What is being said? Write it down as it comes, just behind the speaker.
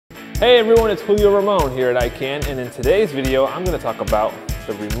Hey everyone, it's Julio Ramon here at Ikan, and in today's video I'm going to talk about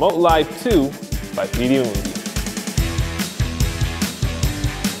the Remote Live 2 by PD Movie.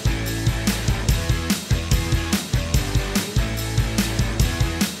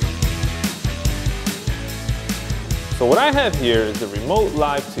 So what I have here is the Remote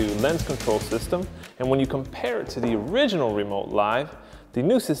Live 2 lens control system, and when you compare it to the original Remote Live, the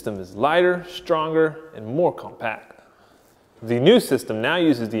new system is lighter, stronger, and more compact. The new system now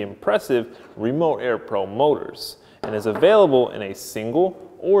uses the impressive Remote Air Pro motors and is available in a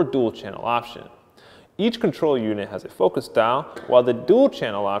single or dual channel option. Each control unit has a focus dial, while the dual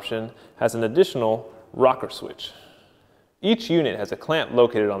channel option has an additional rocker switch. Each unit has a clamp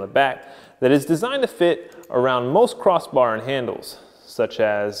located on the back that is designed to fit around most crossbar and handles, such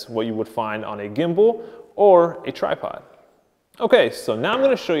as what you would find on a gimbal or a tripod. Okay, so now I'm going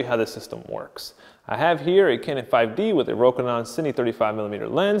to show you how this system works. I have here a Canon 5D with a Rokinon Cine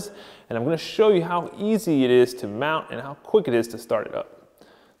 35mm lens, and I'm going to show you how easy it is to mount and how quick it is to start it up.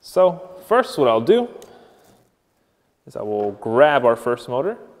 So first what I'll do is I will grab our first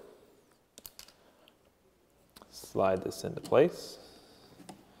motor, slide this into place.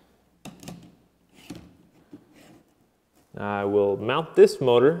 Now I will mount this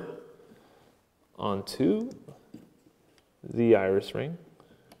motor onto the iris ring.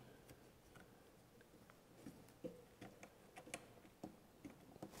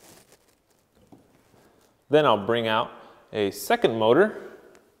 Then I'll bring out a second motor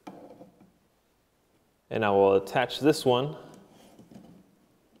and I will attach this one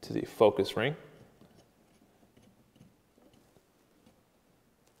to the focus ring.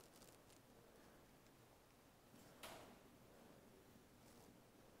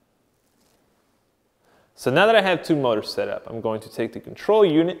 So now that I have two motors set up, I'm going to take the control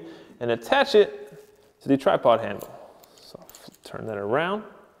unit and attach it to the tripod handle. So I'll turn that around.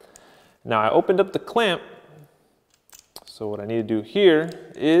 Now I opened up the clamp. So what I need to do here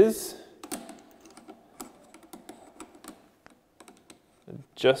is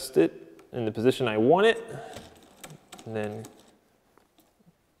adjust it in the position I want it, and then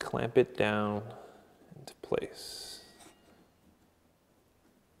clamp it down into place.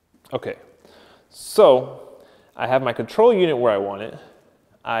 Okay, so I have my control unit where I want it.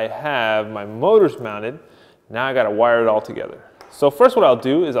 I have my motors mounted. Now I got to wire it all together. So first what I'll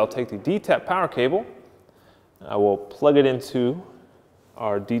do is I'll take the D-tap power cable. I will plug it into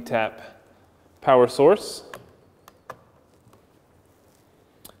our D-tap power source.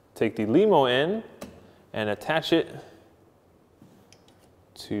 Take the LEMO end and attach it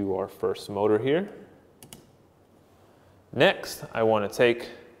to our first motor here. Next, I want to take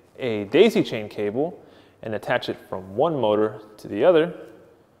a daisy chain cable and attach it from one motor to the other.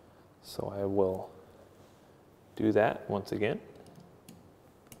 So I will do that once again.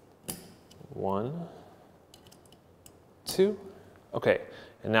 1, 2. Okay,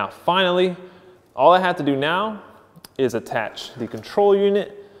 and now finally, all I have to do now is attach the control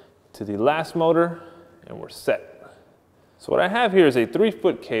unit to the last motor and we're set. So what I have here is a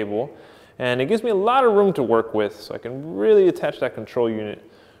 3-foot cable, and it gives me a lot of room to work with, so I can really attach that control unit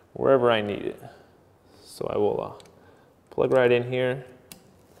wherever I need it. So I will plug right in here,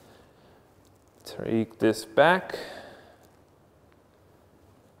 take this back,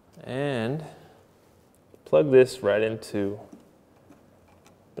 and plug this right into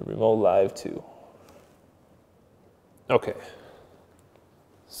the Remote Live 2. Okay,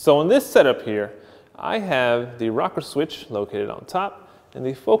 so in this setup here, I have the rocker switch located on top and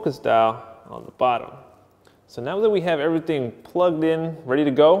the focus dial on the bottom. So now that we have everything plugged in, ready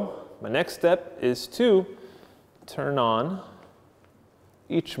to go, my next step is to turn on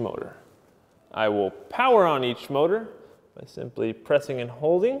each motor. I will power on each motor by simply pressing and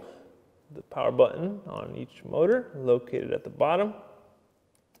holding the power button on each motor located at the bottom.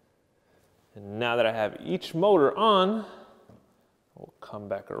 And now that I have each motor on, we'll come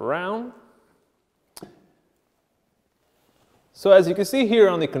back around. So as you can see here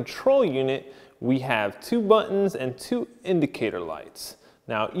on the control unit, we have 2 buttons and 2 indicator lights.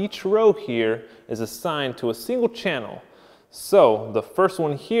 Now each row here is assigned to a single channel. So the first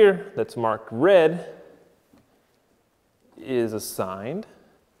one here that's marked red is assigned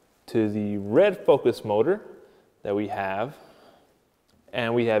to the red focus motor that we have,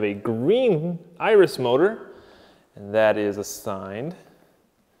 and we have a green iris motor, and that is assigned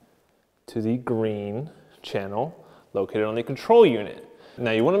to the green channel located on the control unit.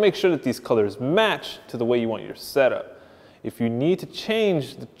 Now you want to make sure that these colors match to the way you want your setup. If you need to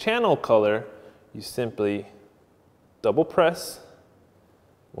change the channel color, you simply double press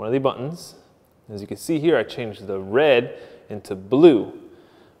one of the buttons. As you can see here, I changed the red into blue.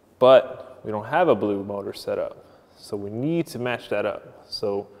 but we don't have a blue motor set up. So we need to match that up.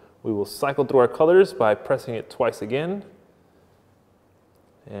 So we will cycle through our colors by pressing it twice again.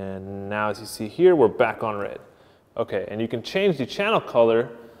 And now as you see here, we're back on red. Okay, and you can change the channel color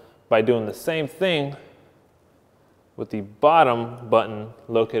by doing the same thing with the bottom button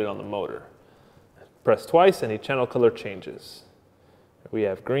located on the motor. Press twice and the channel color changes. We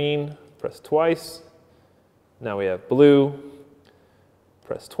have green, press twice. Now we have blue,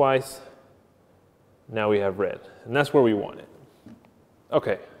 press twice. Now we have red, and that's where we want it.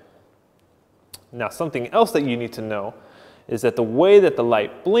 Okay. Now something else that you need to know is that the way that the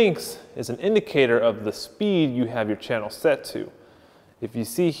light blinks is an indicator of the speed you have your channel set to. If you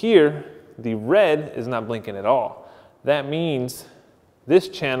see here, the red is not blinking at all. That means this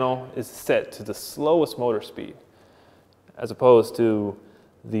channel is set to the slowest motor speed, as opposed to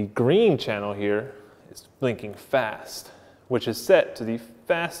the green channel here is blinking fast, which is set to the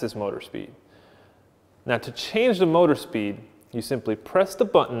fastest motor speed. Now to change the motor speed, you simply press the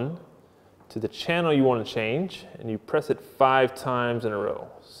button to the channel you want to change, and you press it 5 times in a row.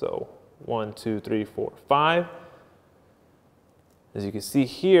 So 1, 2, 3, 4, 5. As you can see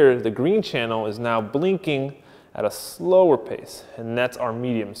here, the green channel is now blinking at a slower pace, and that's our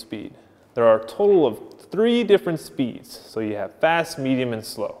medium speed. There are a total of 3 different speeds. So you have fast, medium, and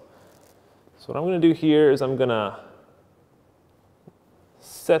slow. So what I'm going to do here is I'm going to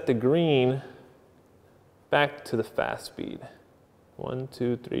set the green back to the fast speed. 1,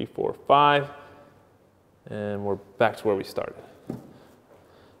 2, 3, 4, 5, and we're back to where we started.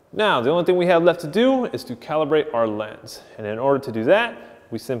 Now, the only thing we have left to do is to calibrate our lens. And in order to do that,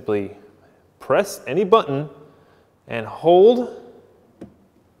 we simply press any button and hold,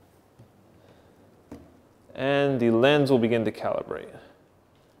 and the lens will begin to calibrate.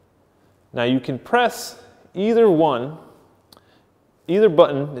 Now you can press either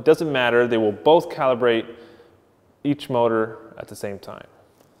button, it doesn't matter, they will both calibrate each motor at the same time.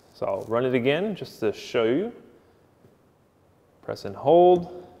 So I'll run it again just to show you. Press and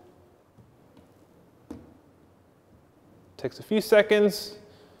hold. Takes a few seconds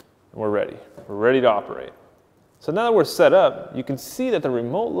and we're ready. We're ready to operate. So now that we're set up, you can see that the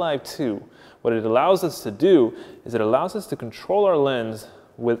Remote Live 2, what it allows us to do is it allows us to control our lens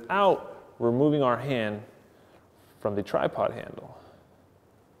without removing our hand from the tripod handle.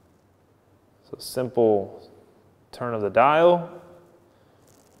 So simple turn of the dial.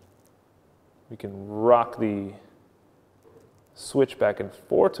 We can rock the switch back and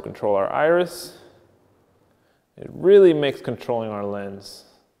forth to control our iris. It really makes controlling our lens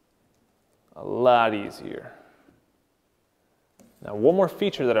a lot easier. Now, one more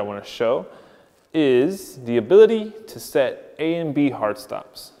feature that I want to show is the ability to set A and B hard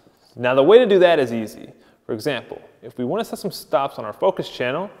stops. Now, the way to do that is easy. For example, if we want to set some stops on our focus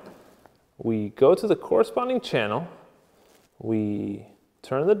channel, we go to the corresponding channel, we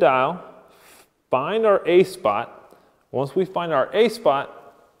turn the dial, find our A spot. Once we find our A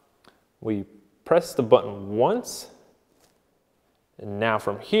spot, we press the button once, and now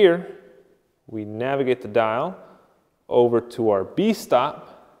from here, we navigate the dial over to our B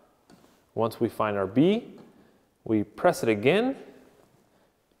stop. Once we find our B, we press it again,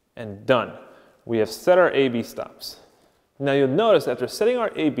 and done. We have set our A-B stops. Now you'll notice after setting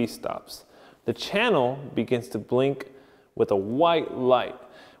our A-B stops, the channel begins to blink with a white light,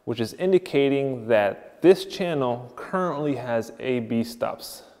 which is indicating that this channel currently has A-B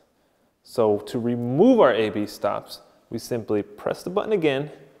stops. So to remove our A-B stops, we simply press the button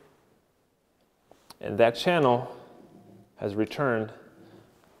again, and that channel has returned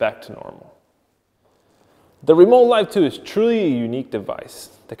back to normal. The Remote Live 2 is truly a unique device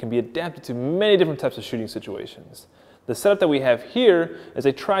that can be adapted to many different types of shooting situations. The setup that we have here is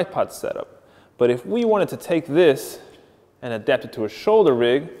a tripod setup, but if we wanted to take this and adapt it to a shoulder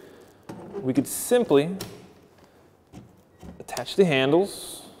rig, we could simply attach the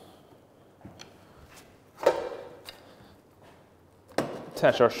handles,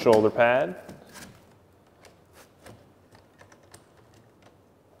 attach our shoulder pad,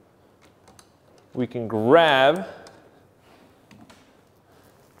 we can grab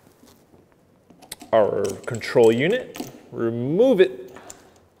our control unit, remove it,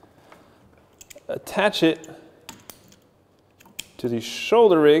 attach it to the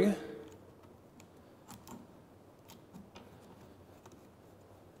shoulder rig,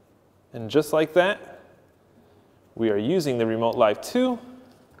 and just like that, we are using the Remote Live 2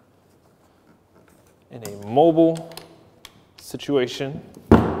 in a mobile situation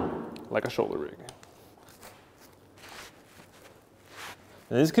like a shoulder rig.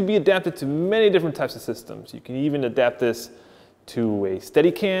 And this could be adapted to many different types of systems. You can even adapt this to a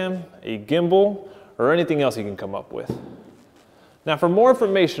Steadicam, a gimbal, or anything else you can come up with. Now for more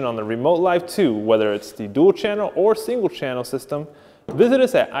information on the Remote Live 2, whether it's the dual channel or single channel system, visit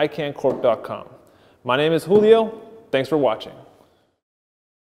us at icancorp.com. My name is Julio. Thanks for watching.